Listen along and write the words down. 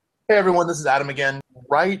Hey everyone, this is Adam again.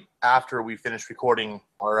 Right after we finished recording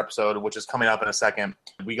our episode, which is coming up in a second,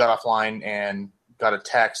 we got offline and got a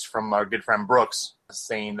text from our good friend Brooks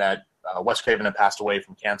saying that Wes Craven had passed away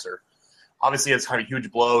from cancer. Obviously, it's kind of a huge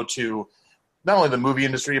blow to not only the movie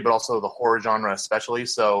industry, but also the horror genre especially.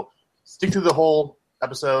 So stick to the whole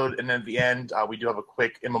episode, and then at the end, we do have a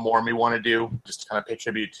quick in memoriam we want to do, just to kind of pay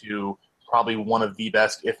tribute to probably one of the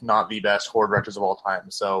best, if not the best, horror directors of all time.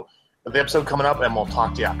 So the episode coming up, and we'll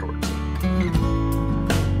talk to you afterwards.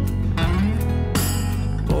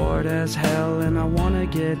 Bored as hell and I wanna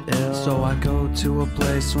get ill, so I go to a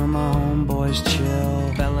place where my homeboys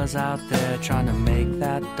chill. Fellas out there trying to make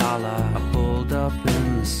that dollar. I pulled up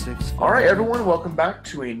in the 6. All right, everyone, welcome back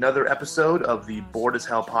to another episode of the Bored as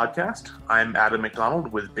Hell podcast. I'm Adam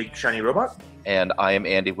McDonald with Big Shiny Robot. And I am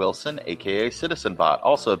Andy Wilson, aka Citizen Bot,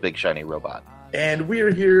 also a Big Shiny Robot. And we are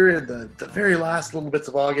here in the very last little bits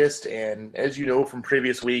of August, and as you know from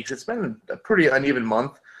previous weeks, it's been a pretty uneven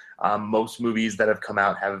month. Most movies that have come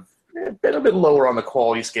out have been a bit lower on the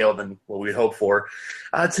quality scale than what we hoped for.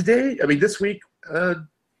 This week, there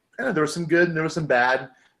was some good and there was some bad,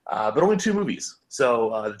 but only 2 movies.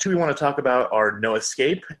 So the 2 we want to talk about are No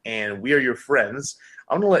Escape and We Are Your Friends.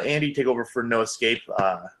 I'm going to let Andy take over for No Escape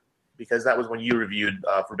because that was when you reviewed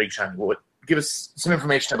for Big Shiny. Give us some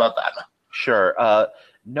information about that. Sure.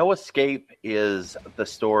 No Escape is the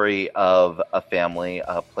story of a family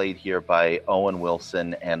played here by Owen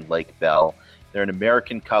Wilson and Lake Bell. They're an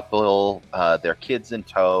American couple, their kids in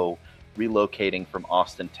tow, relocating from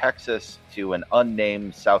Austin, Texas to an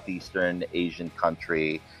unnamed Southeastern Asian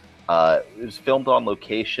country. It was filmed on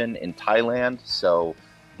location in Thailand, so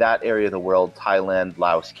that area of the world, Thailand,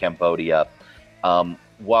 Laos, Cambodia.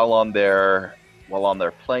 While on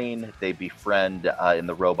their plane, they befriend, in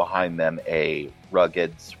the row behind them, a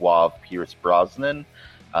rugged, suave Pierce Brosnan,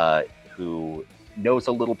 who knows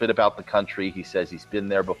a little bit about the country. He says he's been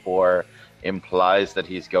there before, implies that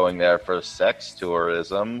he's going there for sex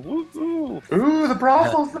tourism. Woo-hoo. Ooh, the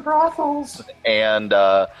brothels! And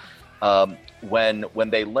when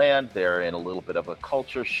they land, they're in a little bit of a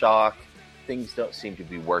culture shock. Things don't seem to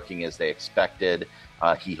be working as they expected.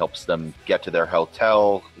 He helps them get to their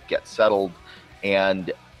hotel, get settled,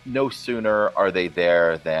 and no sooner are they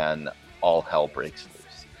there than all hell breaks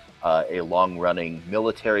loose. A long-running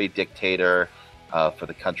military dictator for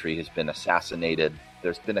the country has been assassinated.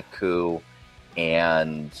 There's been a coup,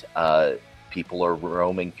 and people are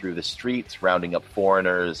roaming through the streets, rounding up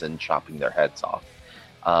foreigners and chopping their heads off.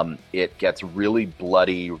 It gets really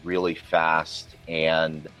bloody, really fast,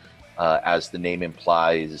 and as the name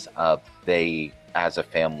implies, they, as a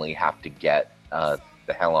family, have to get the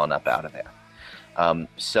hell on up out of there.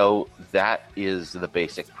 So that is the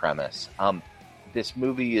basic premise. This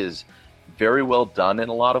movie is very well done in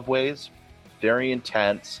a lot of ways, very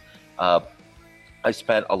intense. I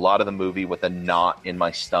spent a lot of the movie with a knot in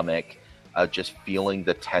my stomach, just feeling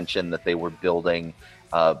the tension that they were building,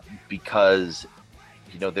 because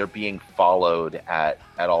they're being followed at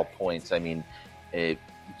all points. I mean,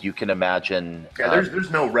 you can imagine. Yeah,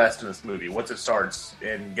 there's no rest in this movie. Once it starts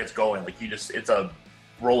and gets going, it's a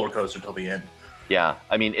roller coaster till the end. Yeah,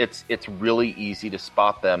 I mean, it's really easy to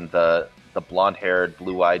spot them, the blonde-haired,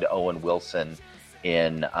 blue-eyed Owen Wilson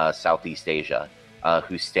in Southeast Asia,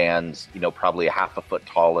 who stands, probably a half a foot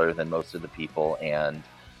taller than most of the people and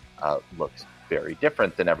looks very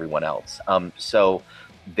different than everyone else. So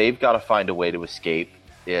they've got to find a way to escape.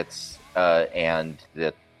 And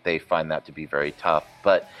that they find that to be very tough.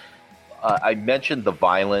 But I mentioned the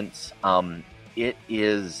violence. It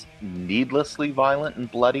is needlessly violent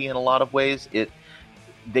and bloody in a lot of ways.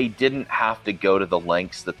 They didn't have to go to the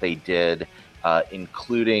lengths that they did,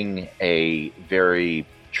 including a very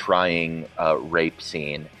trying rape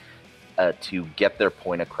scene, to get their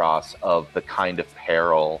point across of the kind of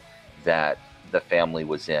peril that the family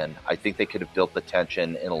was in. I think they could have built the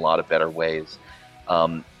tension in a lot of better ways.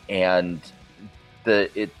 And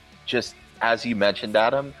it just, as you mentioned,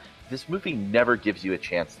 Adam, this movie never gives you a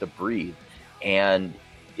chance to breathe. And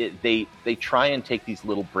they try and take these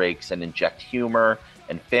little breaks and inject humor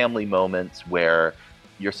and family moments where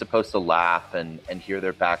you're supposed to laugh and hear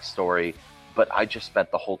their backstory. But I just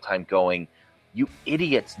spent the whole time going, you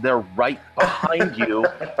idiots, they're right behind you.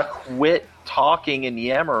 Quit talking and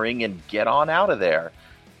yammering and get on out of there.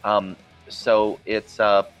 So it's,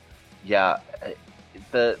 the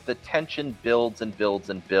tension builds and builds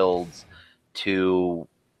and builds to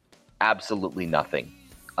absolutely nothing.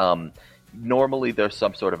 Normally there's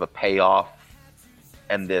some sort of a payoff,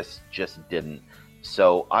 and this just didn't.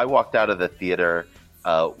 So I walked out of the theater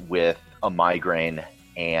with a migraine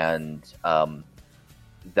and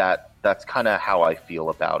that's kind of how I feel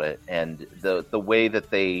about it, and the way that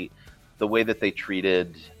they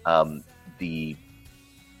treated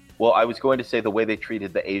well, I was going to say the way they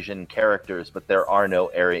treated the Asian characters, but there are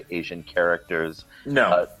no Asian characters.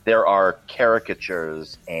 No, there are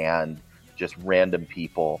caricatures and just random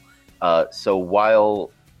people. So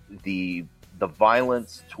while the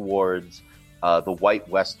violence towards the white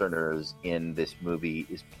Westerners in this movie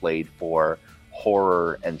is played for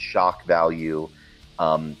horror and shock value,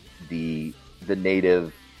 the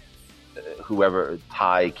native, whoever,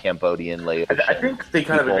 Thai, Cambodian, Laotian, I think they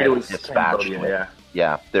kind of agree with Cambodia.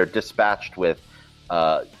 Yeah, they're dispatched with,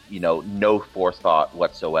 no forethought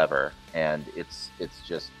whatsoever, and it's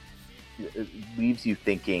just, it leaves you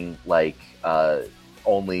thinking like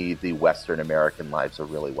only the Western American lives are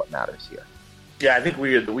really what matters here. Yeah, I think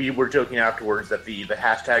we were joking afterwards that the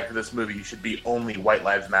hashtag for this movie should be only White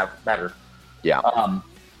Lives Matter. Yeah.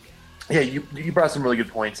 Yeah, you brought some really good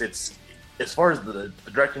points. It's, as far as the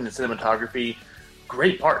directing and cinematography,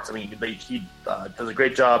 great parts. I mean, he does a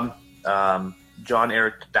great job. John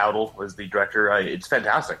Eric Dowdle was the director. It's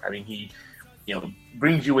fantastic. I mean, he,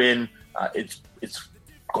 brings you in. It's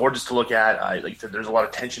gorgeous to look at. Like I said, there's a lot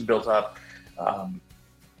of tension built up.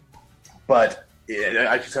 But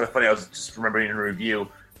it's kind of funny. I was just remembering in a review,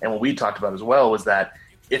 and what we talked about as well was that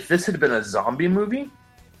if this had been a zombie movie,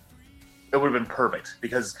 it would have been perfect,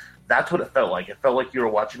 because that's what it felt like. It felt like you were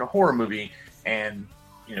watching a horror movie, and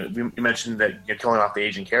you mentioned that you're killing off the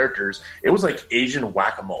Asian characters. It was like Asian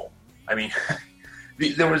whack-a-mole. I mean,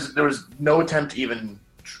 there was no attempt to even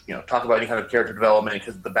talk about any kind of character development,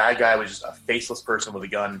 because the bad guy was just a faceless person with a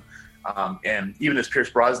gun. And even as Pierce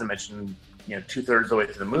Brosnan mentioned, 2/3 of the way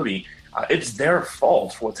through the movie, it's their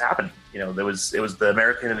fault for what's happening. It was the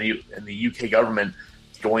American and the UK government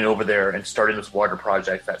going over there and starting this water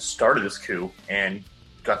project that started this coup and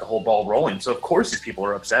got the whole ball rolling. So of course these people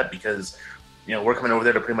are upset, because we're coming over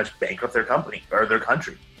there to pretty much bankrupt their company or their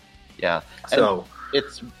country. Yeah. So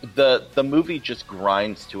it's the movie just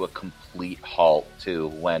grinds to a complete halt too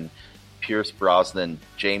when Pierce Brosnan,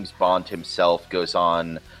 James Bond himself, goes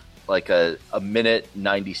on like a minute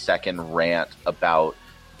 90-second rant about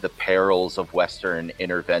the perils of Western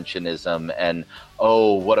interventionism and,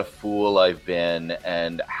 oh, what a fool I've been,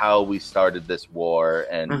 and how we started this war,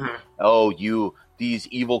 and these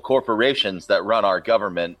evil corporations that run our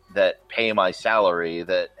government that pay my salary,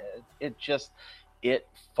 that it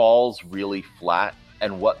falls really flat.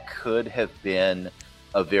 And what could have been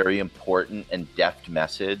a very important and deft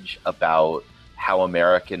message about how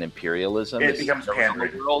American imperialism it becomes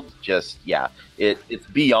pandering. The world, it's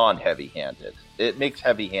beyond heavy-handed. It makes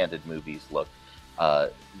heavy-handed movies look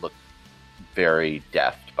very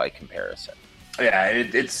deft by comparison. Yeah,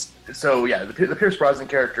 it's so yeah. The Pierce Brosnan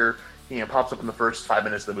character, pops up in the first 5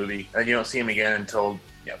 minutes of the movie, and you don't see him again until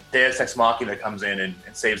Deus Ex Machina comes in and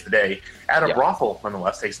saves the day at a brothel,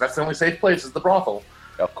 nonetheless. That's the only safe place is the brothel,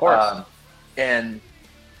 of course. And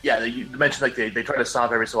yeah, you mentioned like they try to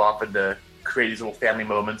stop every so often to create these little family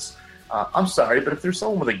moments. I'm sorry, but if there's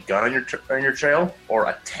someone with a gun on your trail or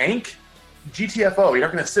a tank, GTFO, you're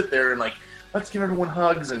not going to sit there and like, let's give everyone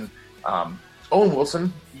hugs. And Owen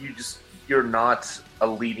Wilson, you're not a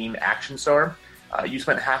leading action star. You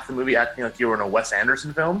spent half the movie acting like you were in a Wes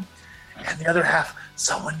Anderson film, and the other half,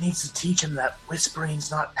 someone needs to teach him that whispering's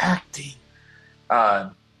not acting.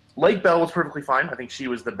 Lake Bell was perfectly fine. I think she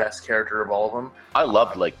was the best character of all of them. I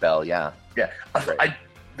loved Lake Bell, yeah. Yeah.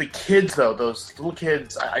 The kids, though, those little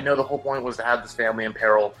kids, I know the whole point was to have this family in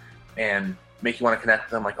peril and make you want to connect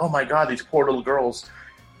with them. Like, oh my God, these poor little girls.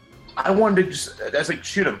 I wanted to I was like,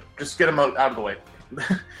 shoot them. Just get them out of the way.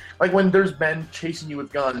 Like when there's men chasing you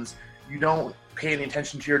with guns, you don't pay any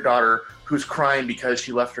attention to your daughter who's crying because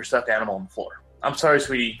she left her stuffed animal on the floor. I'm sorry,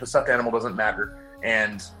 sweetie, the stuffed animal doesn't matter.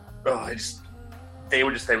 And they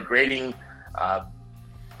were grating.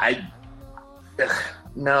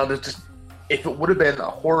 If it would have been a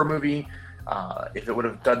horror movie, if it would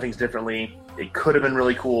have done things differently, it could have been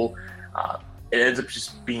really cool. It ends up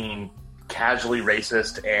just being casually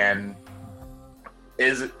racist and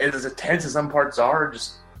is as intense as some parts are,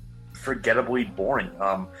 just forgettably boring.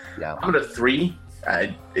 I'm at a 3.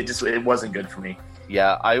 It wasn't good for me.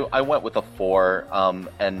 Yeah, I went with a 4,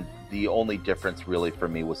 and the only difference really for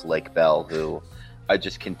me was Lake Bell, who I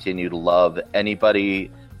just continue to love.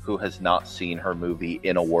 Anybody who has not seen her movie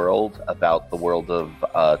In a World, about the world of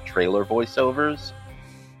trailer voiceovers,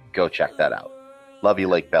 go check that out. Love you,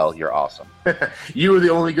 Lake Bell. You're awesome. You were the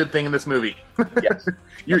only good thing in this movie. Yes.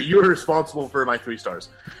 You're responsible for my 3 stars.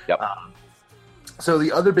 Yep. So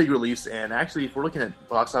the other big release, and actually if we're looking at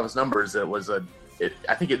box office numbers,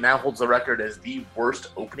 I think it now holds the record as the worst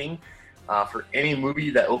opening for any movie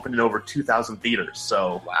that opened in over 2,000 theaters.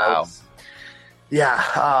 So, wow.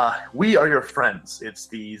 We Are Your Friends. It's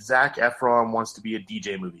the Zac Efron Wants to Be a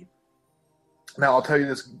DJ movie. Now, I'll tell you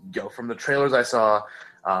this, from the trailers I saw,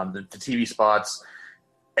 the TV spots,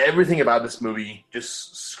 everything about this movie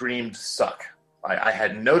just screamed suck. I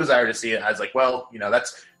had no desire to see it. I was like, well,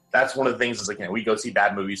 that's one of the things is like, we go see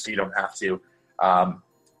bad movies so you don't have to.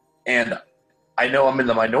 And I know I'm in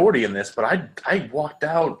the minority in this, but I walked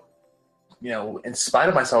out, in spite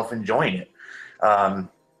of myself, enjoying it.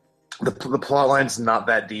 The plot line's not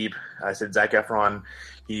that deep. I said Zac Efron,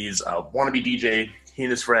 he's a wannabe DJ. He and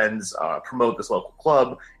his friends promote this local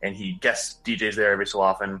club, and he guest DJs there every so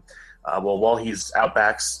often. While he's out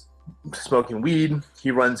back smoking weed, he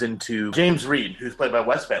runs into James Reed, who's played by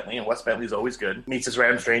Wes Bentley, and Wes Bentley's always good. Meets this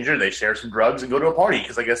random stranger, they share some drugs and go to a party,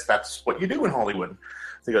 because I guess that's what you do in Hollywood.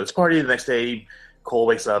 They go to this party. The next day, Cole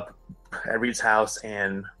wakes up at Reed's house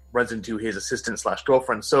and runs into his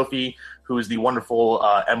assistant/girlfriend, Sophie, who is the wonderful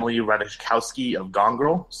Emily Ratajkowski of Gone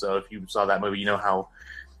Girl. So if you saw that movie, you know how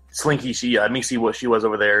slinky minxy she was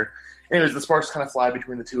over there. Anyways, the sparks kind of fly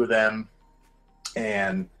between the two of them,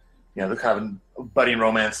 and the kind of budding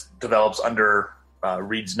romance develops under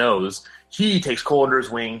Reed's nose. He takes Cole under his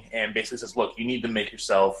wing and basically says, look, you need to make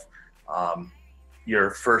yourself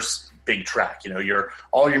your first big track.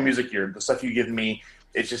 All your music, the stuff you give me,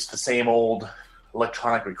 it's just the same old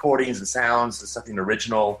electronic recordings and sounds. It's something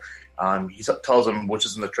original. He tells him, which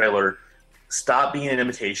is in the trailer, stop being an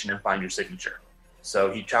imitation and find your signature.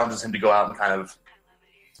 So he challenges him to go out and kind of,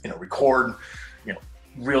 record,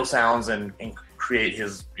 real sounds and create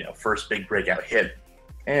his, first big breakout hit.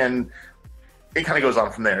 And it kind of goes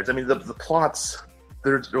on from there. I mean, the plots,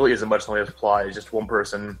 there really isn't much in the way of plot. It's just one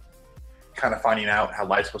person kind of finding out how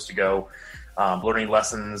life's supposed to go, learning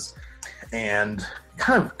lessons, and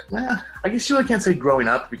kind of, I guess you really can't say growing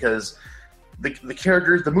up, because the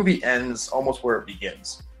characters, the movie ends almost where it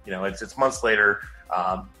begins. It's months later.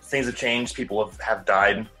 Things have changed. People have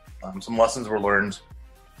died. Some lessons were learned.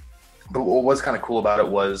 But what was kind of cool about it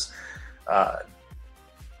was,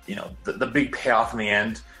 the big payoff in the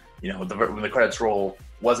end. When the credits roll,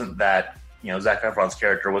 wasn't that Zac Efron's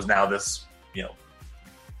character was now this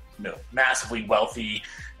massively wealthy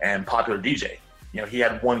and popular DJ. He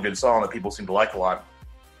had one good song that people seemed to like a lot,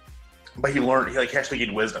 but he actually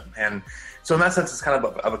gained wisdom. And so in that sense, it's kind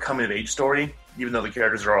of a coming of age story, even though the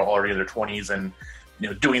characters are all already in their 20s and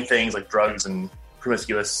doing things like drugs and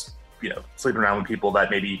promiscuous, sleeping around with people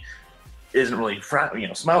that maybe isn't really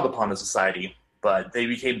smiled upon in society, but they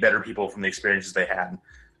became better people from the experiences they had.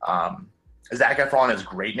 Zac Efron is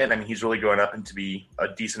great in it. I mean, he's really growing up into be a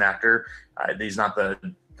decent actor. He's not the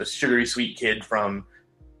sugary sweet kid from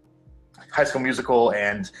High School Musical,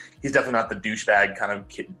 and he's definitely not the douchebag kind of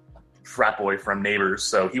kid, frat boy from Neighbors.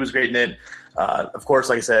 So he was great in it. Of course,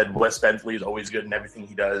 like I said, Wes Bentley is always good in everything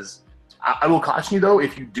he does. I will caution you, though,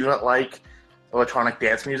 if you do not like electronic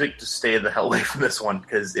dance music, just stay the hell away from this one,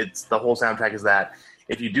 because the whole soundtrack is that.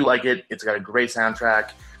 If you do like it, it's got a great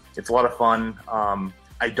soundtrack. It's a lot of fun.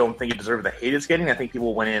 I don't think it deserved the hate it's getting. I think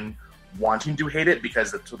people went in wanting to hate it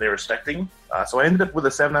because that's what they were expecting. So I ended up with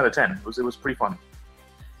a 7 out of 10. It was pretty fun.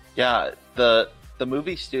 Yeah, the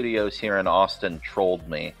movie studios here in Austin trolled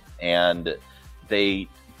me, and they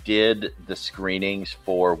did the screenings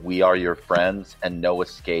for We Are Your Friends and No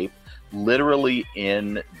Escape literally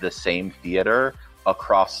in the same theater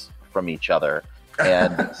across from each other.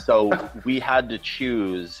 And so we had to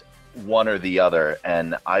choose one or the other,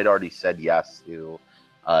 and I'd already said yes to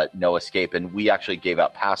No Escape, and we actually gave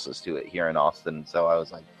out passes to it here in Austin. So I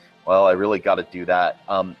was like, well, I really got to do that.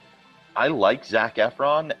 I like Zac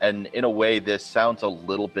Efron, and in a way, this sounds a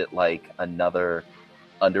little bit like another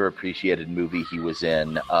underappreciated movie he was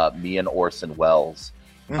in, Me and Orson Welles,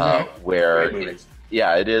 where,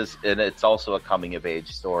 it is, and it's also a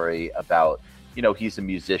coming-of-age story about, he's a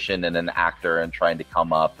musician and an actor and trying to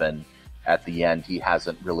come up, and at the end, he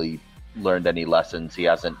hasn't really learned any lessons. He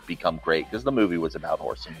hasn't become great, because the movie was about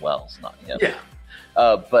Orson Welles, not him. Yeah.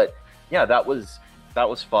 But yeah, that was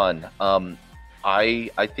fun. I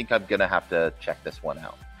think I'm gonna have to check this one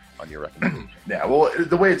out on your recommendation. Yeah, well,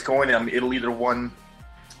 the way it's going, it'll either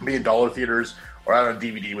be in dollar theaters or out on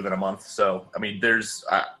DVD within a month. So, I mean,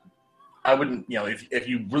 I wouldn't, if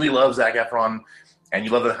you really love Zac Efron and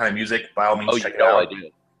you love that kind of music, by all means, check it out. I do.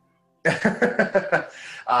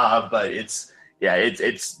 But it's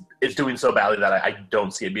doing so badly that I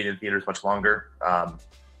don't see it being in theaters much longer. Not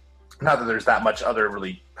that there's that much other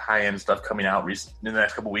really high-end stuff coming out in the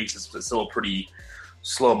next couple of weeks. It's still a pretty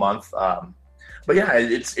slow month. But yeah,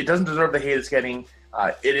 it doesn't deserve the hate it's getting.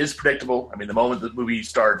 It is predictable. I mean, the moment the movie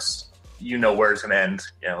starts, you know where it's going to end.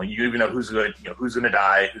 You know, you even know who's going to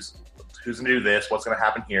die, who's going to do this, what's going to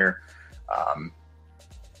happen here.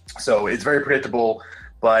 So it's very predictable,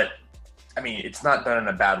 but I mean, it's not done in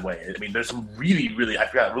a bad way. I mean, there's some really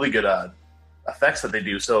good effects that they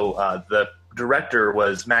do. So the director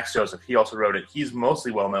was Max Joseph. He also wrote it. He's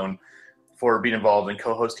mostly well known for being involved in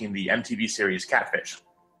co-hosting the MTV series Catfish.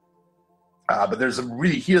 But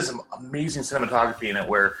he does some amazing cinematography in it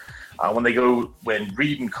where when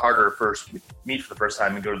Reed and Carter first meet for the first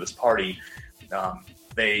time and go to this party,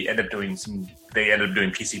 they end up doing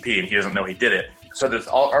PCP, and he doesn't know he did it. So there's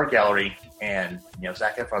all art gallery, and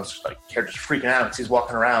Zac Efron's like character's freaking out because he's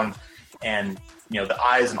walking around, and the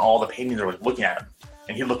eyes and all the paintings are like looking at him,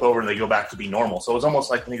 and he'd look over and they go back to be normal. So it's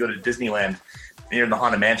almost like when you go to Disneyland and you're in the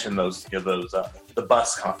Haunted Mansion, the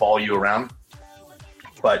bus kind of follow you around,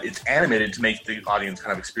 but it's animated to make the audience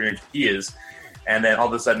kind of experience what he is. And then all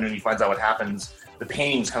of a sudden, when he finds out what happens, the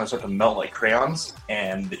paintings kind of start to melt like crayons,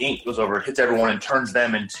 and the ink goes over, hits everyone, and turns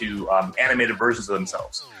them into animated versions of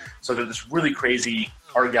themselves. So there's this really crazy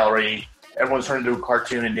art gallery. Everyone's turned into a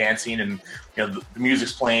cartoon and dancing, and the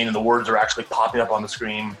music's playing, and the words are actually popping up on the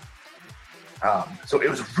screen. So it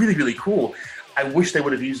was really, really cool. I wish they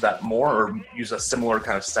would have used that more, or used a similar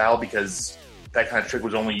kind of style, because that kind of trick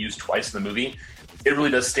was only used twice in the movie. It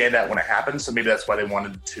really does stand out when it happens, so maybe that's why they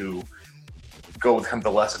wanted to go with kind of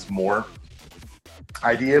the less is more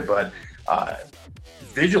idea. But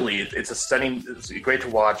visually, it's great to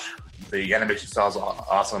watch. The animation style is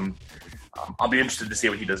awesome. I'll be interested to see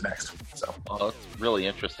what he does next. So, that's really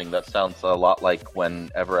interesting. That sounds a lot like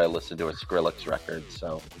whenever I listen to a Skrillex record.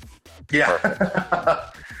 So, yeah,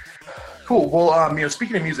 cool. Well,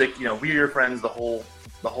 speaking of music, We Are Your Friends, the whole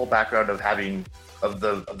background of the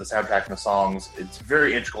soundtrack and the songs, it's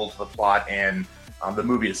very integral to the plot and the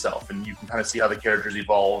movie itself, and you can kind of see how the characters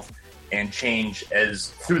evolve and change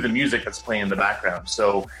through the music that's playing in the background.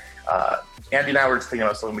 So Andy and I were just thinking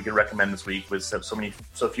about something we could recommend this week with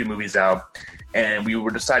so few movies out, and we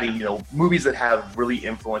were deciding movies that have really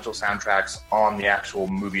influential soundtracks on the actual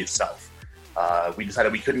movie itself. We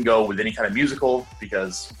decided we couldn't go with any kind of musical,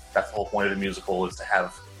 because that's the whole point of a musical, is to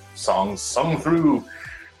have songs sung through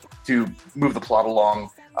to move the plot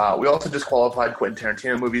along. We also disqualified Quentin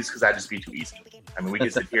Tarantino movies because that'd just be too easy. I mean, we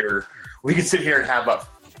could sit here and have about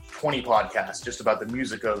 20 podcasts just about the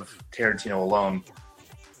music of Tarantino alone.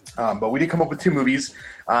 But we did come up with two movies.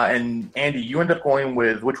 And Andy, you ended up going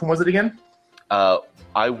with, which one was it again?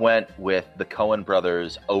 I went with the Coen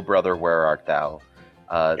brothers, Oh Brother, Where Art Thou?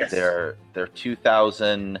 Yes. Their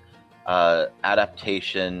 2000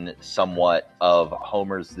 adaptation somewhat of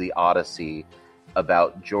Homer's The Odyssey,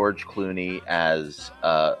 about George Clooney as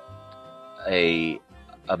a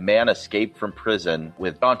man escaped from prison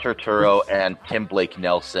with John Turturro and Tim Blake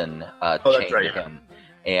Nelson chained him.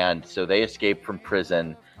 And so they escape from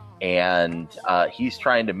prison, and he's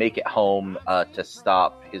trying to make it home to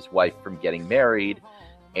stop his wife from getting married.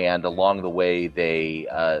 And along the way,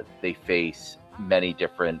 they face many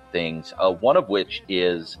different things. One of which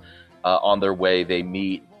is on their way, they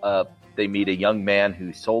meet a young man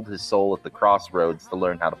who sold his soul at the crossroads to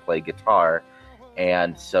learn how to play guitar.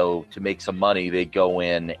 And so to make some money, they go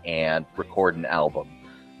in and record an album,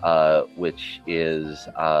 which is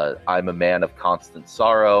I'm a Man of Constant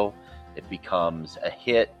Sorrow. It becomes a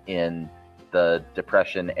hit in the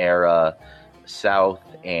Depression era South,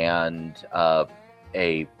 and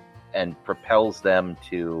propels them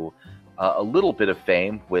to a little bit of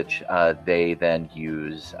fame, which they then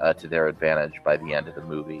use to their advantage by the end of the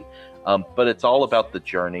movie. But it's all about the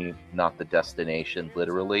journey, not the destination,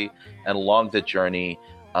 literally. And along the journey,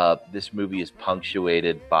 this movie is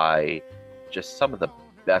punctuated by just some of the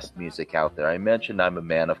best music out there. I mentioned I'm a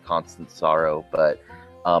Man of Constant Sorrow, but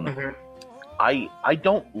I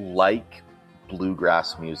don't like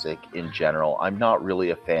bluegrass music in general. I'm not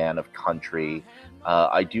really a fan of country.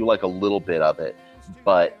 I do like a little bit of it,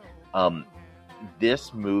 but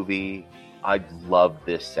this movie, I love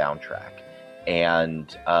this soundtrack.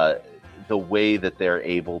 And the way that they're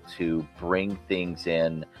able to bring things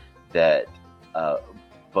in that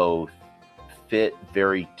both fit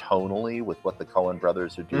very tonally with what the Coen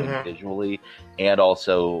brothers are doing visually, and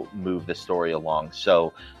also move the story along.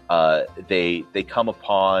 So they come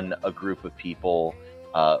upon a group of people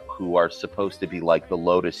who are supposed to be like the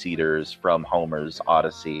Lotus Eaters from Homer's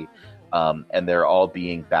Odyssey, and they're all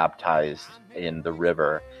being baptized in the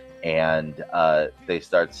river, and they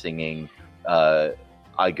start singing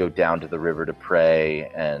I Go Down to the River to Pray,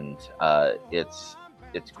 and it's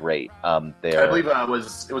great. I believe it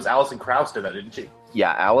was Alison Krauss did that, didn't she?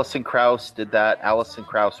 Yeah, Alison Krauss did that. Alison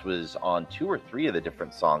Krauss was on 2 or 3 of the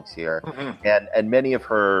different songs here, and many of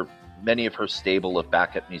her many of her stable of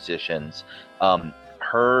backup musicians.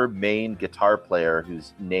 Her main guitar player,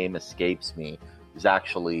 whose name escapes me, is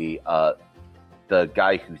actually the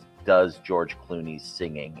guy who does George Clooney's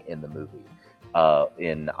singing in the movie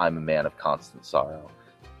in I'm a Man of Constant Sorrow.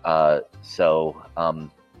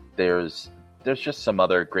 There's just some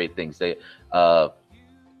other great things.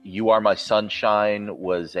 You Are My Sunshine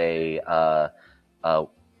was a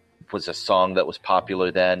song that was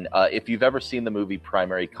popular then. If you've ever seen the movie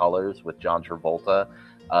Primary Colors with John Travolta,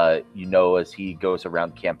 as he goes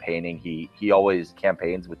around campaigning, he always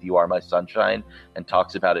campaigns with You Are My Sunshine and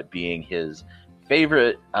talks about it being his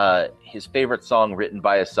favorite song written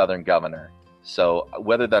by a Southern governor. So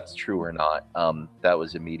whether that's true or not, that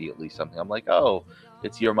was immediately something I'm like, oh,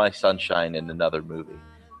 it's You're My Sunshine in another movie.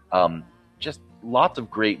 Just lots of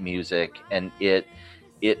great music, and it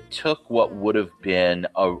took what would have been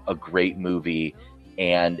a great movie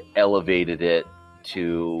and elevated it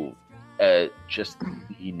to just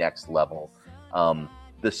the next level.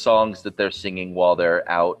 The songs that they're singing while they're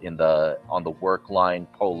out on the work line,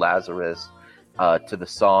 Poe Lazarus, to the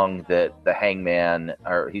song that the hangman,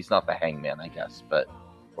 or he's not the hangman, I guess,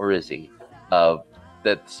 or is he?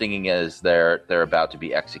 That singing as they're about to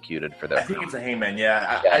be executed for their. I think it's a hangman.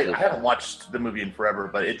 Yeah, I haven't watched the movie in forever,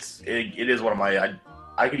 but it is one of my.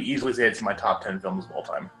 I could easily say it's my top 10 films of all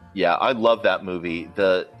time. Yeah, I love that movie.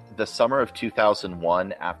 The summer of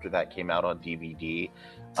 2001, after that came out on DVD,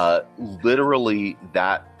 literally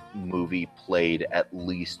that movie played at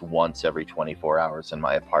least once every 24 hours in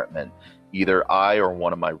my apartment. Either I or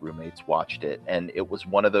one of my roommates watched it, and it was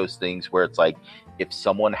one of those things where it's like, if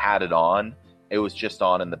someone had it on, it was just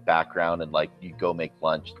on in the background, and like you go make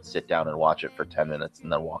lunch, sit down and watch it for 10 minutes and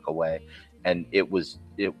then walk away. And it was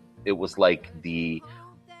like the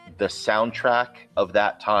soundtrack of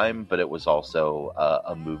that time, but it was also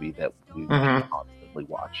a movie that we constantly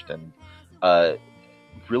watched, and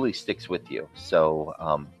really sticks with you. So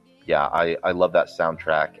I love that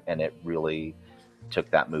soundtrack, and it really took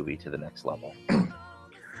that movie to the next level.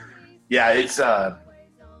 Yeah, it's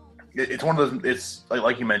one of those. It's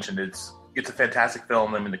like you mentioned, it's a fantastic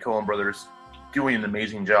film. I mean, the Coen brothers doing an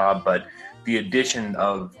amazing job, but the addition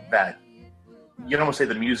of that, you can almost say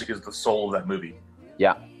the music is the soul of that movie.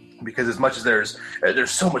 Yeah, because as much as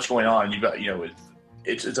there's so much going on, you've got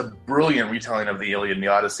it's a brilliant retelling of the Iliad and the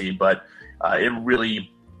Odyssey, but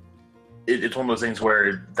it's one of those things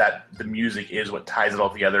where that the music is what ties it all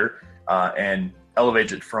together and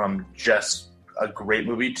elevates it from just a great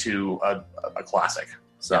movie to a classic.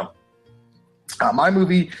 So my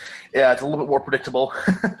movie, it's a little bit more predictable.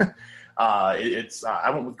 I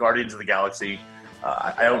went with Guardians of the Galaxy.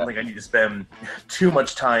 I don't think I need to spend too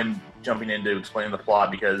much time jumping into explaining the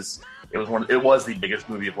plot, because it was the biggest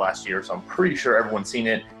movie of last year, so I'm pretty sure everyone's seen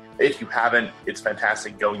it. If you haven't, it's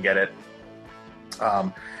fantastic. Go and get it.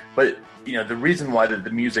 But the reason why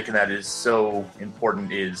the music in that is so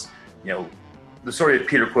important is the story of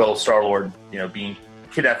Peter Quill, Star-Lord, being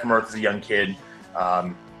kidnapped from Earth as a young kid,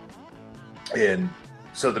 and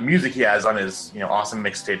so the music he has on his awesome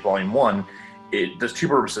mixtape Volume 1. It does two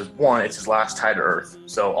purposes. One, it's his last tie to Earth.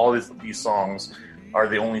 So all these songs are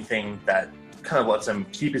the only thing that kind of lets him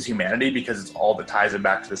keep his humanity, because it's all that ties him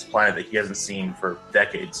back to this planet that he hasn't seen for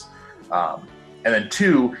decades. And then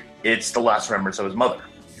two, it's the last remembrance of his mother,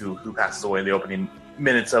 who passes away in the opening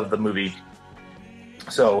minutes of the movie.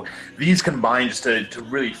 So these combine just to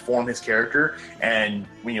really form his character. And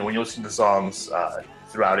when you listen to the songs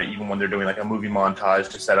throughout it, even when they're doing like a movie montage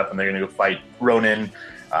to set up and they're going to go fight Ronin,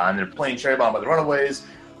 and they're playing Cherry Bomb by the Runaways,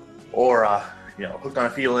 or Hooked on a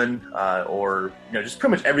Feeling, or just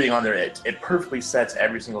pretty much everything on there. It perfectly sets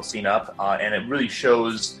every single scene up, and it really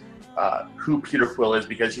shows who Peter Quill is,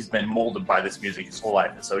 because he's been molded by this music his whole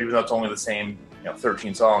life. And so even though it's only the same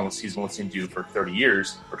 13 songs he's been listening to for 30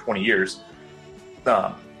 years or 20 years,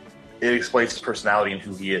 it explains his personality and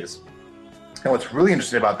who he is. And what's really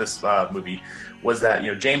interesting about this movie was that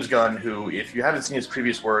James Gunn, who, if you haven't seen his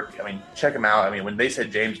previous work, check him out. When they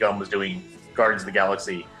said James Gunn was doing Guardians of the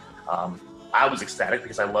Galaxy, I was ecstatic,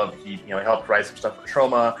 because I loved he helped write some stuff for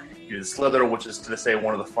Troma. He did Slither, which is, to this day,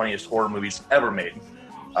 one of the funniest horror movies ever made.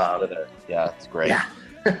 Yeah, it's great. Yeah.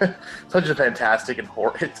 Such a fantastic and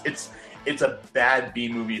horror. It's a bad B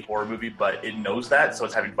movie horror movie, but it knows that, so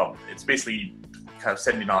it's having fun. It's basically kind of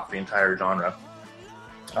sending off the entire genre.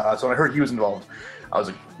 So when I heard he was involved, I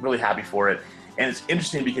was really happy for it. And it's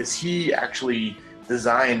interesting because he actually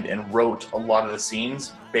designed and wrote a lot of the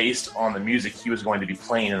scenes based on the music he was going to be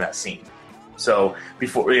playing in that scene. So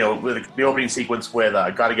before, with the opening sequence with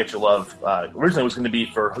Gotta Get Your Love, originally was going to be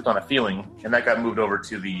for Hooked on a Feeling, and that got moved over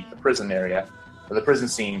to the prison area, or the prison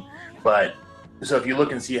scene. But So if you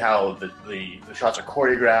look and see how the shots are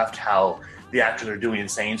choreographed, how the actors are doing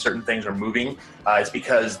and saying certain things or moving, it's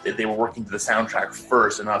because they were working to the soundtrack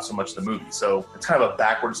first and not so much the movie. So it's kind of a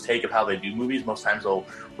backwards take of how they do movies. Most times they'll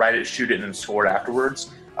write it, shoot it, and then score it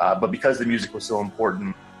afterwards. But because the music was so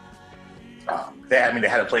important, they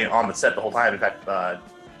had it playing on the set the whole time. In fact,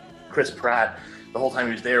 Chris Pratt, the whole time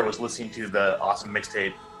he was there, was listening to the Awesome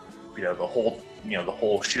Mixtape, the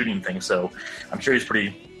whole shooting thing. So I'm sure he's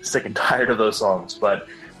pretty sick and tired of those songs. But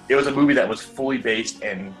it was a movie that was fully based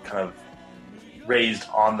and kind of raised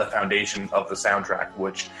on the foundation of the soundtrack,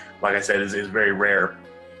 which, like I said, is very rare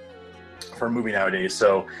for a movie nowadays.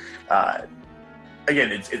 So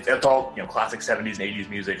again, it's all classic 70s and 80s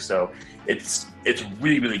music. So it's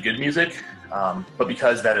really, really good music. But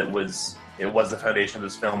because that it was the foundation of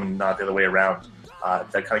this film and not the other way around,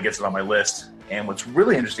 that kind of gets it on my list. And what's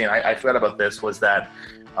really interesting, I forgot about this, was that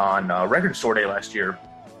on Record Store Day last year,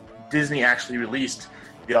 Disney actually released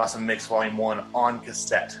the Awesome Mix Volume 1 on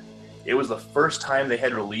cassette. It was the first time they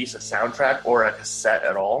had released a soundtrack or a cassette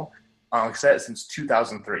at all on cassette since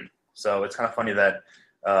 2003. So it's kind of funny that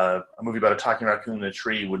a movie about a talking raccoon in a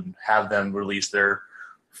tree would have them release their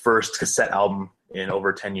first cassette album in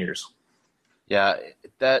over 10 years. Yeah,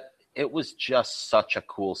 it was just such a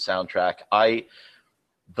cool soundtrack.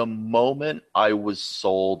 The moment I was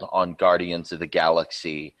sold on Guardians of the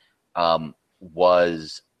Galaxy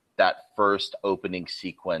was that first opening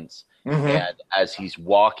sequence. Mm-hmm. And as he's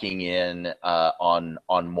walking in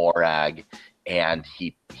on Morag, and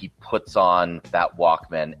he puts on that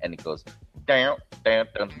Walkman, and it goes down, down,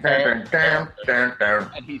 down, down, down, down,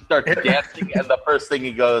 down, and he starts dancing, and the first thing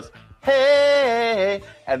he goes, hey,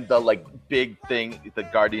 and the big thing, the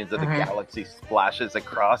Guardians of the Galaxy splashes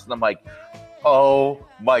across, and I'm like, oh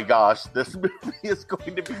my gosh, this movie is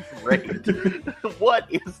going to be great. What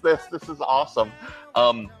is this? This is awesome.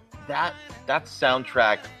 That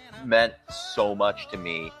soundtrack meant so much to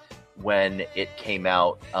me when it came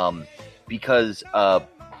out, because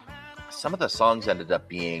some of the songs ended up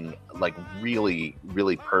being really,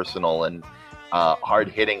 really personal and hard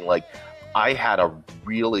hitting. I had a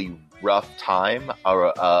really rough time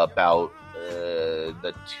about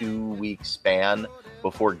the 2-week span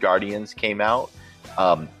before Guardians came out.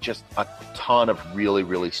 Just a ton of really,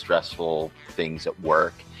 really stressful things at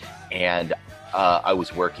work, and I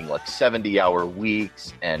was working 70-hour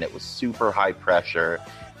weeks, and it was super high pressure.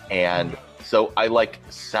 And so I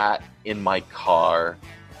sat in my car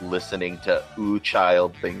listening to Ooh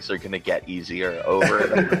Child, Things Are Gonna Get Easier over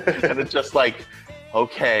it. And it's just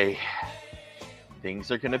okay, things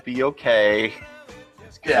are gonna be okay.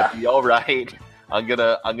 It's gonna be all right. I'm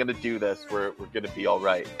gonna do this. We're gonna be all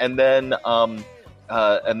right. And then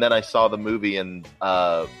I saw the movie, and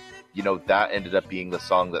that ended up being the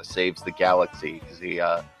song that saves the galaxy, because he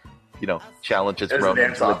challenges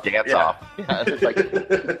Roman to a dance off. Yeah, it's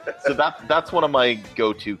so that's one of my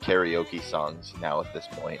go-to karaoke songs now at this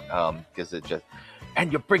point, because it just,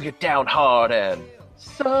 and you bring it down hard, and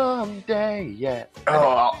someday, yeah.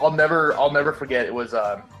 Oh, I'll never forget. It was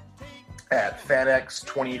at FanX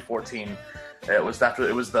 2014. It was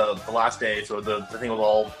the last day, so the thing was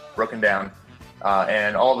all broken down,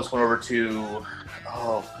 and all of us went over to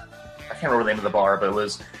I can't remember the name of the bar, but it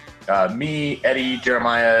was me, Eddie,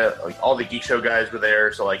 Jeremiah, all the Geek Show guys were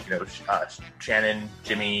there. So Shannon,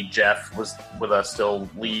 Jimmy, Jeff was with us still,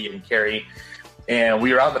 Lee and Carrie, and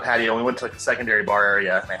we were out in the patio. And we went to the secondary bar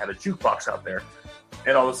area, and they had a jukebox out there.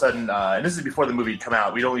 And all of a sudden, and this is before the movie had come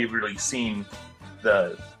out, we'd only really seen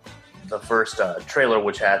the first trailer,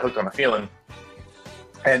 which had Hooked on a Feeling.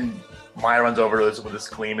 And Maya runs over to us with this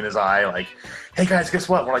gleam in his eye, hey guys, guess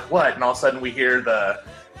what? We're like, what? And all of a sudden we hear the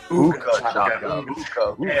Ooka.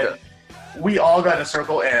 And we all got in a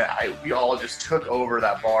circle, and we all just took over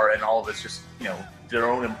that bar, and all of us just, did our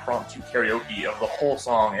own impromptu karaoke of the whole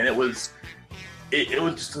song. And it was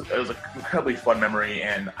an incredibly fun memory,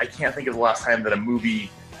 and I can't think of the last time that a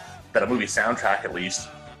movie soundtrack, at least,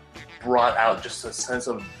 brought out just a sense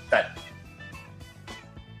of that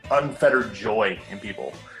unfettered joy in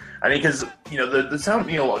people. I mean, because, the sound,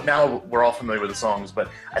 now we're all familiar with the songs, but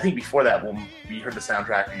I think before that, when we heard the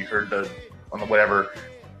soundtrack, or you heard on the whatever,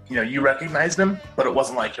 you recognized them, but it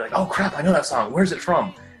wasn't you're like, oh crap, I know that song, where's it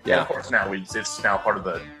from? Yeah. And of course now it's now part of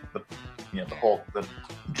the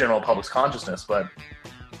general public's consciousness, but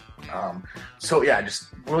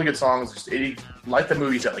just really good songs. Just like the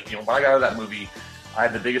movie set, when I got out of that movie, I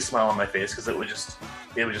had the biggest smile on my face, because it was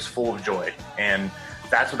just full of joy. And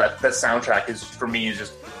that's what that soundtrack is for me, is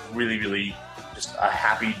just really, really just a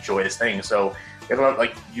happy, joyous thing. So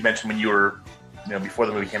like you mentioned when you were, before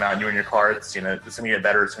the movie came out and you were in your car, it's going to get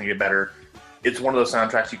better, it's going to get better. it's one of those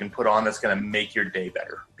soundtracks you can put on that's going to make your day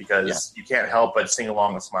better because you can't help but sing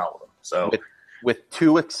along and smile with them. So, with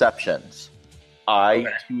two exceptions, I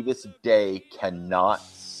to this day cannot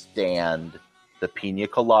stand the Pina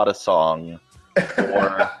Colada song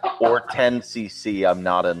or 10cc. I'm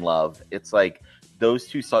Not in Love. It's like those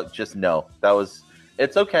two songs. Just no.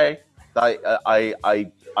 It's okay.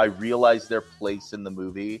 I realize their place in the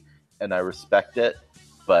movie and I respect it,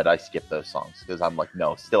 but I skip those songs because I'm like,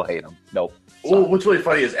 no, still hate them. Nope. Well, what's really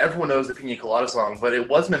funny is everyone knows the Pina Colada song, but it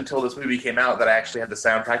wasn't until this movie came out that I actually had the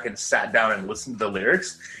soundtrack and sat down and listened to the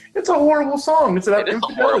lyrics. It's a horrible song. It's about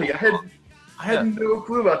infidelity. I had no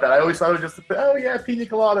clue about that. I always thought it was just, Pina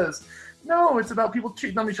Coladas. No, it's about people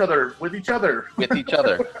cheating on each other with each other.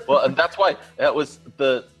 Well, and that's why that was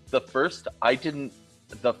the first.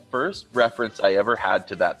 The first reference I ever had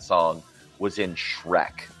to that song was in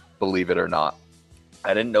Shrek. Believe it or not,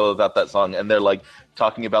 I didn't know about that song, and they're like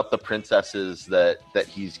talking about the princesses that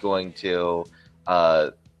he's going to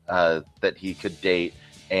that he could date,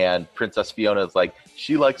 and Princess Fiona is like,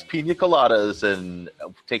 she likes pina coladas and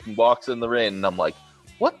taking walks in the rain, and I'm like,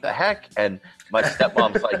 what the heck? And my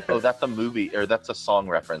stepmom's like, oh, that's a movie, or that's a song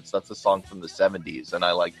reference. That's a song from the 70s. And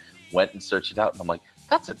I like went and searched it out, and I'm like,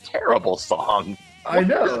 that's a terrible song. I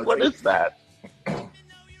know. What is that? Yeah,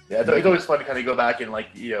 it's always fun to kind of go back and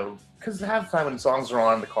because half the time when songs are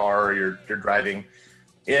on in the car or you're driving,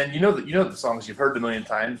 and you know the songs you've heard a million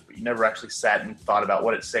times, but you never actually sat and thought about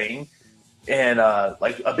what it's saying. And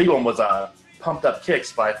like a big one was "Pumped Up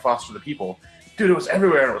Kicks" by Foster the People. Dude, it was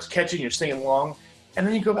everywhere and it was catchy. And you're singing along, and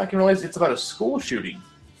then you go back and realize it's about a school shooting.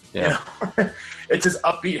 Yeah, it's this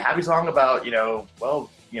upbeat, happy song about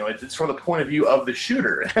it's from the point of view of the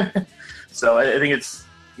shooter. So I think it's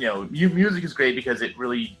music is great because it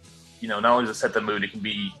really not only does it set the mood, it can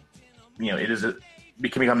be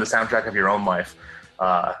it can become the soundtrack of your own life.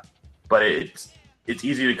 But it's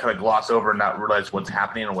easy to kind of gloss over and not realize what's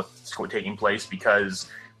happening and what's taking place because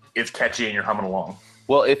it's catchy and you're humming along.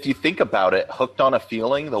 Well, if you think about it, Hooked on a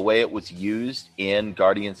Feeling, the way it was used in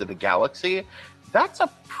Guardians of the Galaxy, that's a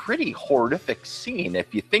pretty horrific scene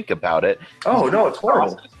if you think about it. Oh, no, it's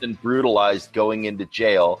horrible. And brutalized going into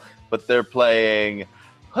jail, but they're playing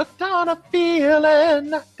Hooked on a Feeling.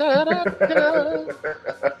 Da, da, da.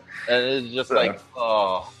 And it's just like,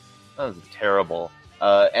 oh, that was terrible.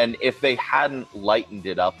 And if they hadn't lightened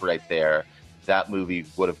it up right there, that movie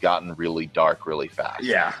would have gotten really dark really fast.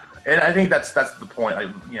 Yeah, and I think that's the point.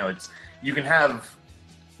 You can have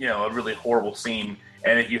a really horrible scene,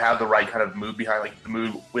 and if you have the right kind of mood behind, like the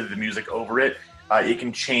mood with the music over it, it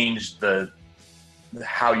can change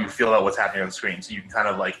how you feel about what's happening on the screen. So you can kind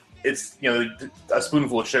of it's a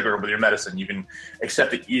spoonful of sugar with your medicine. You can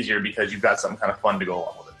accept it easier because you've got something kind of fun to go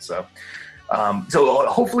along with it. So, so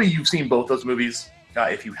hopefully you've seen both those movies.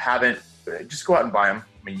 If you haven't, just go out and buy them.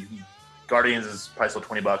 I mean, Guardians is probably still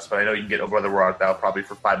 $20, but I know you can get Over the Roar Out probably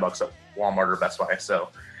for $5 at Walmart or Best Buy. So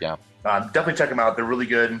yeah, definitely check them out. They're really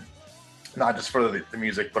good, not just for the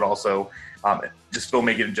music, but also just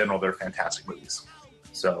filmmaking in general. They're fantastic movies.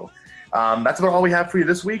 So that's about all we have for you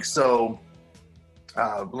this week. So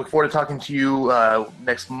look forward to talking to you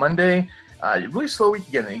next Monday. Really slow week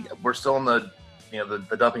again. We're still in the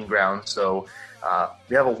dumping ground. So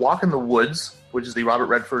we have A Walk in the Woods, which is the Robert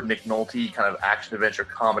Redford, Nick Nolte kind of action-adventure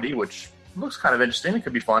comedy, which looks kind of interesting. It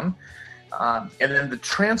could be fun. And then The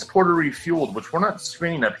Transporter Refueled, which we're not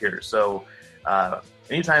screening up here. So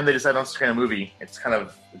anytime they decide not to screen a movie, it's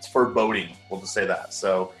foreboding, we'll just say that.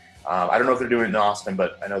 So I don't know if they're doing it in Austin,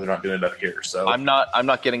 but I know they're not doing it up here. So I'm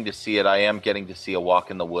not getting to see it. I am getting to see A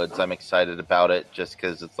Walk in the Woods. I'm excited about it just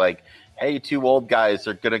because it's like, hey, two old guys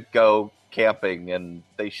are going to go camping and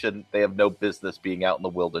they have no business being out in the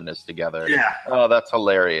wilderness together. Yeah. Oh, that's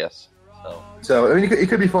hilarious. So I mean, it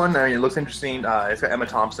could be fun. I mean, it looks interesting. It's got Emma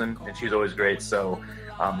Thompson, and she's always great. So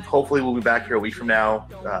hopefully we'll be back here a week from now,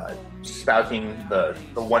 spouting the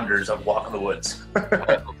wonders of Walk in the Woods.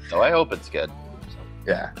 I hope it's good.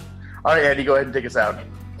 Yeah. All right, Andy, go ahead and take us out.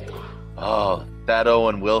 Oh, that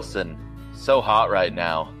Owen Wilson. So hot right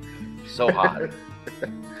now. So hot.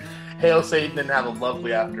 Hail Satan and have a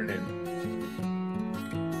lovely afternoon.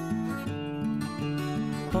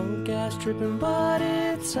 Punk ass tripping, but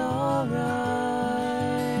it's alright.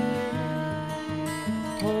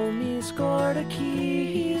 Homie scored a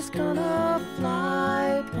key, he's gonna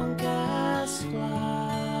fly. Punk ass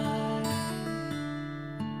fly.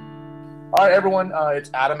 All right, everyone. It's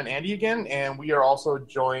Adam and Andy again, and we are also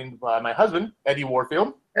joined by my husband, Eddie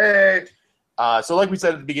Warfield. Hey. So like we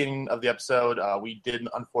said at the beginning of the episode, we did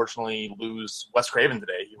unfortunately lose Wes Craven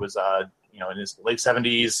today. He was, in his late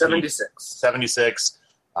 70s. 76. 76.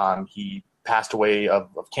 He passed away of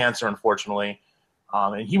cancer, unfortunately.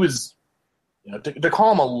 And he was, to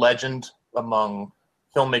call him a legend among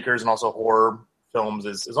filmmakers and also horror films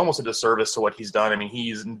is almost a disservice to what he's done. I mean,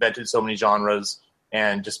 he's invented so many genres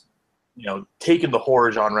and just, taken the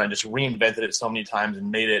horror genre and just reinvented it so many times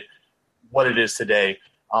and made it what it is today.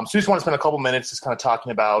 So we just want to spend a couple minutes just kind of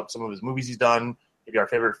talking about some of his movies he's done, maybe our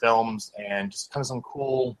favorite films, and just kind of some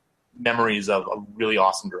cool memories of a really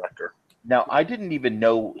awesome director. Now, I didn't even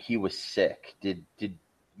know he was sick. Did you?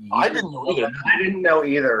 I didn't know either. I didn't know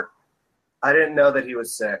either. I didn't know that he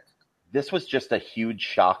was sick. This was just a huge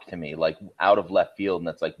shock to me, like out of left field, and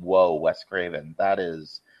it's like, whoa, Wes Craven,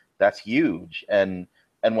 that's huge. And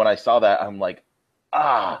when I saw that, I'm like,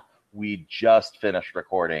 we just finished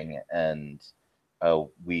recording, and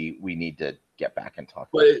we need to get back and talk.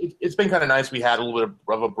 But it's been kind of nice. We had a little bit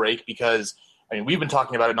of a break because, I mean, we've been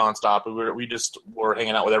talking about it nonstop. We just were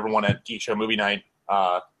hanging out with everyone at Geek Show Movie Night,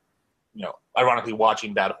 ironically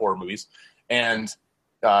watching bad horror movies. And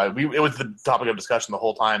it was the topic of discussion the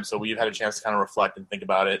whole time, so we've had a chance to kind of reflect and think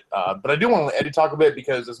about it. But I do want to let Eddie talk a bit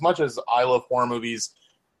because as much as I love horror movies,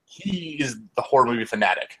 he is the horror movie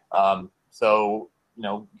fanatic. So,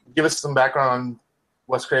 give us some background on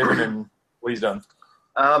Wes Craven and what he's done.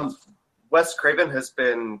 Wes Craven has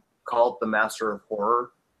been called the master of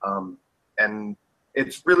horror, and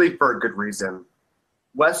it's really for a good reason.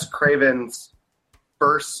 Wes Craven's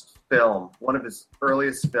first film, one of his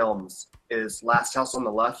earliest films, is Last House on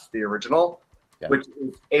the Left, the original, which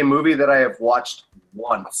is a movie that I have watched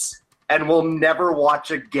once and will never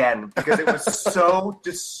watch again because it was so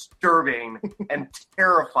disturbing and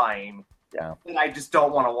terrifying that I just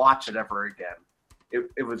don't want to watch it ever again.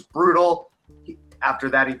 It was brutal. After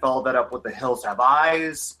that, he followed that up with The Hills Have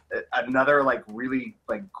Eyes, another really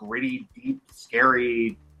gritty, deep,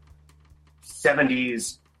 scary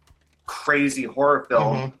 70s crazy horror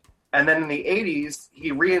film. Mm-hmm. And then in the 80s,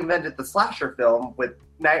 he reinvented the slasher film with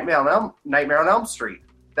Nightmare on Elm Street.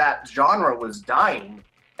 That genre was dying,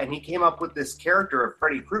 and he came up with this character of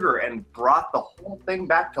Freddy Krueger and brought the whole thing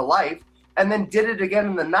back to life, and then did it again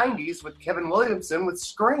in the 90s with Kevin Williamson with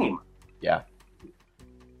Scream. Yeah.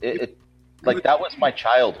 That was my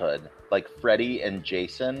childhood. Like, Freddy and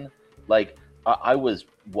Jason. Like, I was,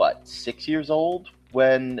 6 years old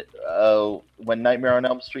when Nightmare on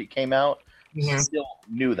Elm Street came out? Mm-hmm. Still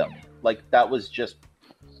knew them. Like, that was just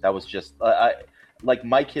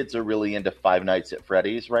my kids are really into Five Nights at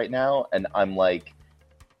Freddy's right now, and I'm like,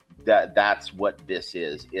 that's what this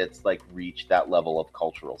is. It's like reached that level of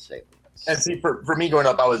cultural salience. And see, for me growing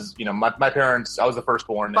up, I was, my parents, I was the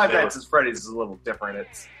firstborn. Five Nights at Freddy's is a little different.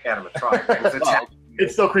 It's animatronic.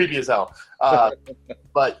 It's still creepy as hell.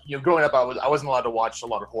 But, growing up, I wasn't allowed to watch a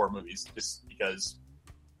lot of horror movies just because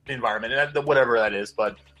the environment and whatever that is.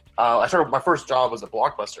 But my first job was at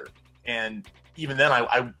Blockbuster. And even then,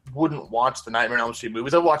 I wouldn't watch the Nightmare on Elm Street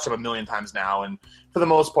movies. I've watched them a million times now. And for the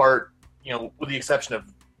most part, with the exception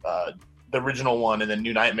of the original one and then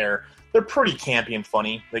New Nightmare, they're pretty campy and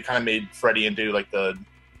funny. They kind of made Freddy into like the,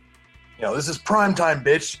 this is prime time,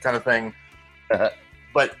 bitch kind of thing.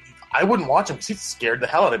 But I wouldn't watch him because he scared the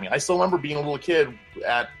hell out of me. I still remember being a little kid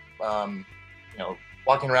at,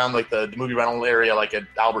 walking around like the movie rental area, like at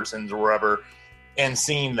Albertsons or wherever, and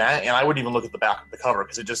seeing that, and I wouldn't even look at the back of the cover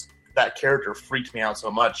because that character freaked me out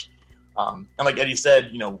so much. And like Eddie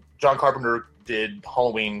said, John Carpenter did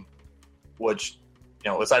Halloween, which,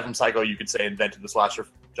 aside from Psycho, you could say invented the slasher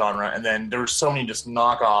genre. And then there were so many just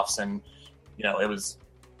knockoffs, and it was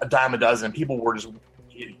a dime a dozen. People were just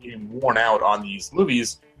getting worn out on these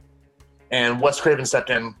movies. And Wes Craven stepped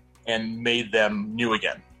in and made them new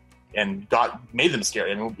again, and made them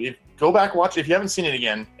scary. I mean, go back and watch it if you haven't seen it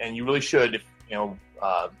again, and you really should.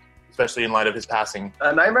 Especially in light of his passing.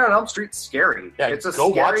 Nightmare on Elm Street's scary. Yeah, it's a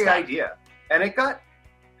scary idea, and it got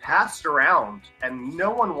passed around, and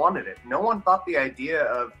no one wanted it. No one thought the idea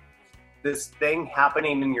of this thing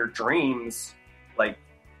happening in your dreams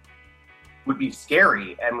would be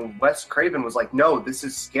scary. And Wes Craven was like, no, this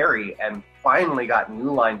is scary, and finally got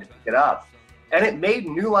New Line to pick it up. And it made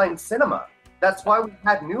New Line cinema. That's why we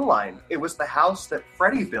had New Line. It was the house that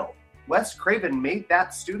Freddy built. Wes Craven made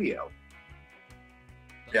that studio.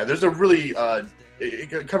 Yeah, there's a really,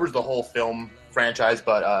 it covers the whole film franchise,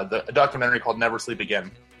 but a documentary called Never Sleep Again.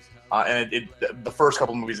 And the first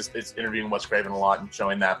couple of movies, it's interviewing Wes Craven a lot and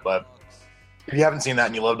showing that, but if you haven't seen that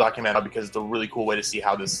and you love documentary, because it's a really cool way to see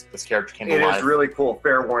how this character came to life. It is really cool.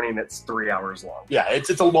 Fair warning, it's 3 hours long. Yeah, it's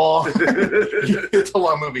a long, it's a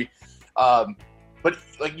long movie. But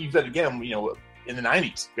like you said again, in the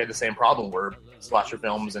 90s, we had the same problem where slasher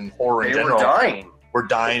films and horror in general were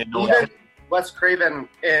dying. And Wes Craven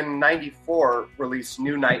in '94 released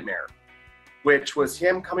New Nightmare, which was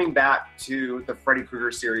him coming back to the Freddy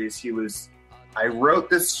Krueger series. I wrote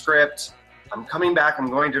this script. I'm coming back. I'm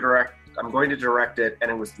going to direct it.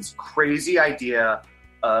 And it was this crazy idea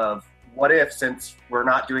of what if, since we're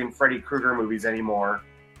not doing Freddy Krueger movies anymore,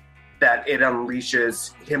 that it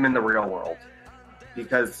unleashes him in the real world.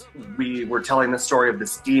 Because we were telling the story of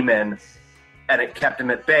this demon and it kept him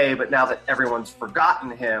at bay, but now that everyone's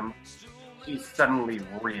forgotten him, he's suddenly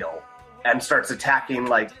real and starts attacking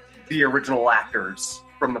like the original actors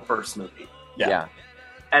from the first movie. Yeah.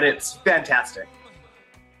 And it's fantastic.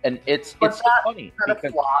 And it's But so that funny kind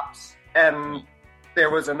of flops. And there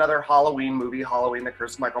was another Halloween movie, Halloween the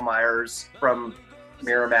Curse of Michael Myers, from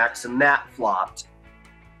Miramax, and that flopped.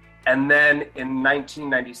 And then in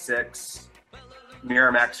 1996,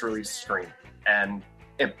 Miramax released Scream, and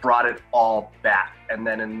it brought it all back. And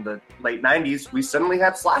then in the late 90s, we suddenly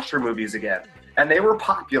had slasher movies again, and they were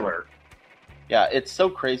popular. Yeah, it's so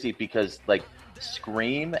crazy because like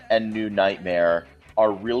Scream and New Nightmare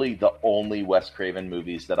are really the only Wes Craven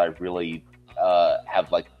movies that I really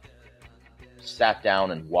have like sat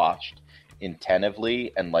down and watched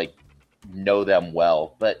attentively and like know them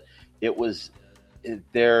well. But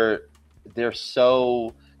they're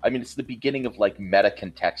so, I mean, it's the beginning of like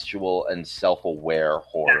meta-contextual and self-aware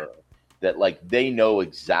horror that like they know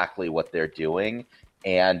exactly what they're doing.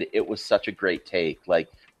 And it was such a great take, like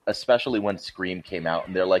especially when Scream came out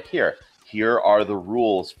and they're like, here are the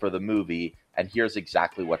rules for the movie and here's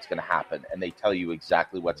exactly what's going to happen. And they tell you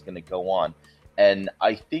exactly what's going to go on. And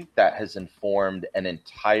I think that has informed an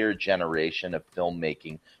entire generation of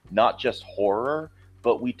filmmaking, not just horror,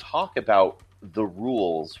 but we talk about the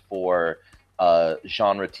rules for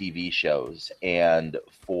genre TV shows and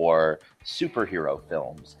for superhero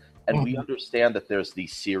films. And we understand that there's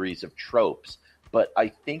these series of tropes, but I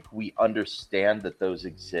think we understand that those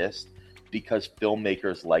exist because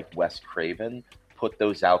filmmakers like Wes Craven put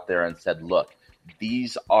those out there and said, look,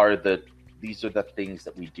 these are the things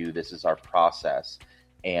that we do. This is our process.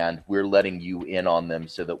 And we're letting you in on them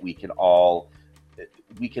so that we can all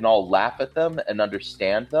laugh at them and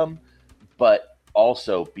understand them, but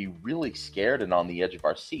also be really scared and on the edge of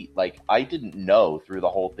our seat. Like, I didn't know through the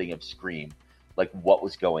whole thing of Scream, like what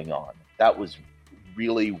was going on. That was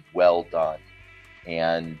really well done.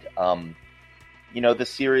 And, the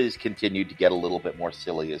series continued to get a little bit more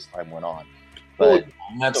silly as time went on. But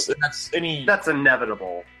that's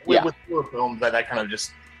inevitable. With horror films, that kind of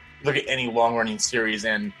just look at any long-running series,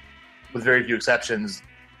 and with very few exceptions,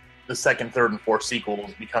 the second, third, and fourth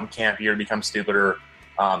sequels become campier, become stupider,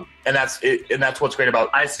 and that's it. And that's what's great about.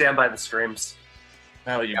 I stand by the Screams.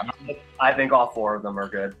 I think all four of them are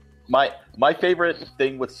good. My favorite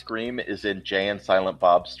thing with Scream is in Jay and Silent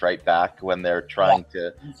Bob Strike Back when they're trying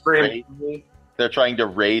to they're trying to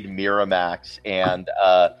raid Miramax, and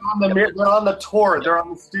they're on the tour. They're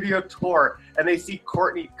on the studio tour, and they see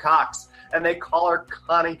Courtney Cox, and they call her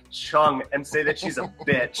Connie Chung and say that she's a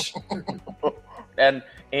bitch. and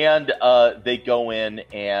they go in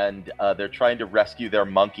and they're trying to rescue their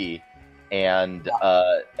monkey, and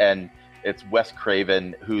it's Wes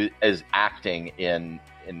Craven who is acting in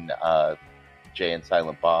Jay and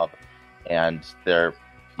Silent Bob, and they're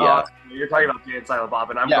you're talking about Jay and Silent Bob,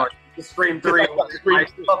 and I'm going to Scream 3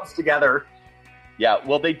 clubs together. Yeah,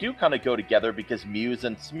 well, they do kind of go together because Muse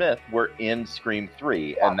and Smith were in Scream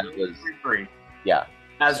 3, and that was Scream 3. Yeah,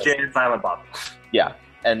 as Jay and Silent Bob. Yeah,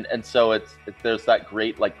 and so there's that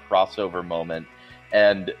great like crossover moment,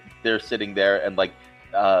 and they're sitting there and like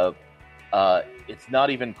it's not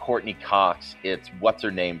even Courtney Cox, it's what's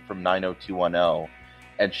her name from 90210,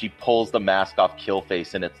 and she pulls the mask off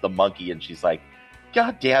Killface, and it's the monkey, and she's like,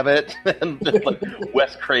 God damn it. And just like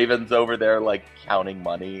Wes Craven's over there like counting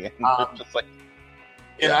money, and just like.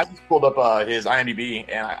 And I just pulled up his IMDb,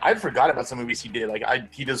 and I forgot about some movies he did. Like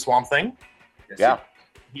he did Swamp Thing. Yeah.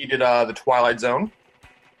 He did The Twilight Zone,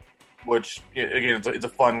 which again it's a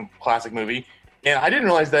fun classic movie. And I didn't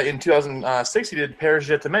realize that in 2006 he did Paris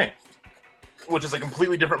Je t'aime, which is a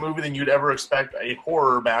completely different movie than you'd ever expect a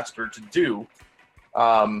horror master to do.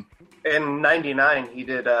 In '99, he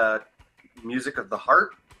did Music of the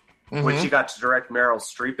Heart, which he got to direct Meryl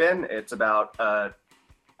Streep in. It's about a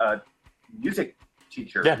music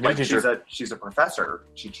teacher. Yeah, music teacher. She's a professor.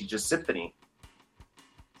 She teaches symphony.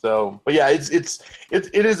 So, but yeah, it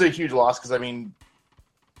is a huge loss because I mean,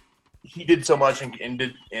 he did so much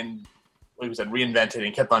and like we said, reinvented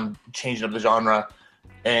and kept on changing up the genre.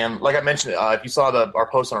 And like I mentioned, if you saw our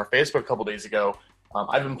post on our Facebook a couple days ago,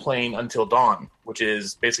 I've been playing Until Dawn, which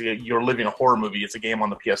is basically you're living a horror movie. It's a game on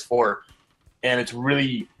the PS4, and it's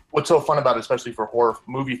really what's so fun about it, especially for horror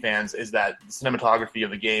movie fans, is that the cinematography of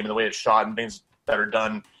the game and the way it's shot and things that are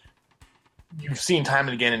done you've seen time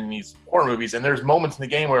and again in these horror movies, and there's moments in the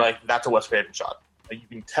game where like that's a Wes Craven shot. Like, you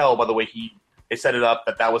can tell by the way they set it up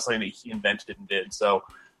that was something that he invented and did. So,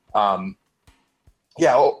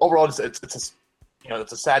 overall,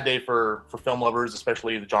 it's a sad day for film lovers,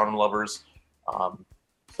 especially the genre lovers.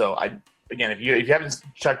 So if you haven't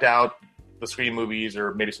checked out the Scream movies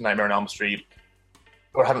or maybe some Nightmare on Elm Street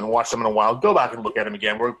or haven't watched them in a while, go back and look at them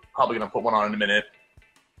again. We're probably going to put one on in a minute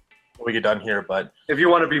when we get done here. But if you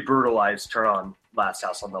want to be brutalized, turn on Last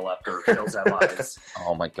House on the Left or Hills Have Eyes.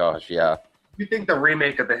 Oh my gosh, yeah. You think the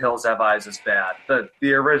remake of The Hills Have Eyes is bad?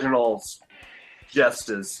 The original's just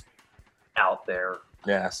as out there.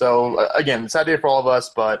 Yeah. So again, sad day for all of us,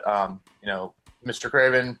 but Mr.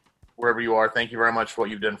 Craven, wherever you are, thank you very much for what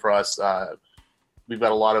you've done for us. We've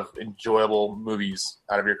got a lot of enjoyable movies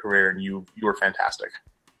out of your career, and you were fantastic.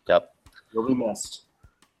 Yep. You'll be missed.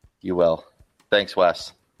 You will. Thanks,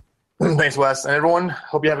 Wes. Thanks, Wes. And everyone,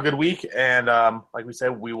 hope you have a good week. And like we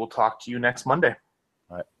said, we will talk to you next Monday.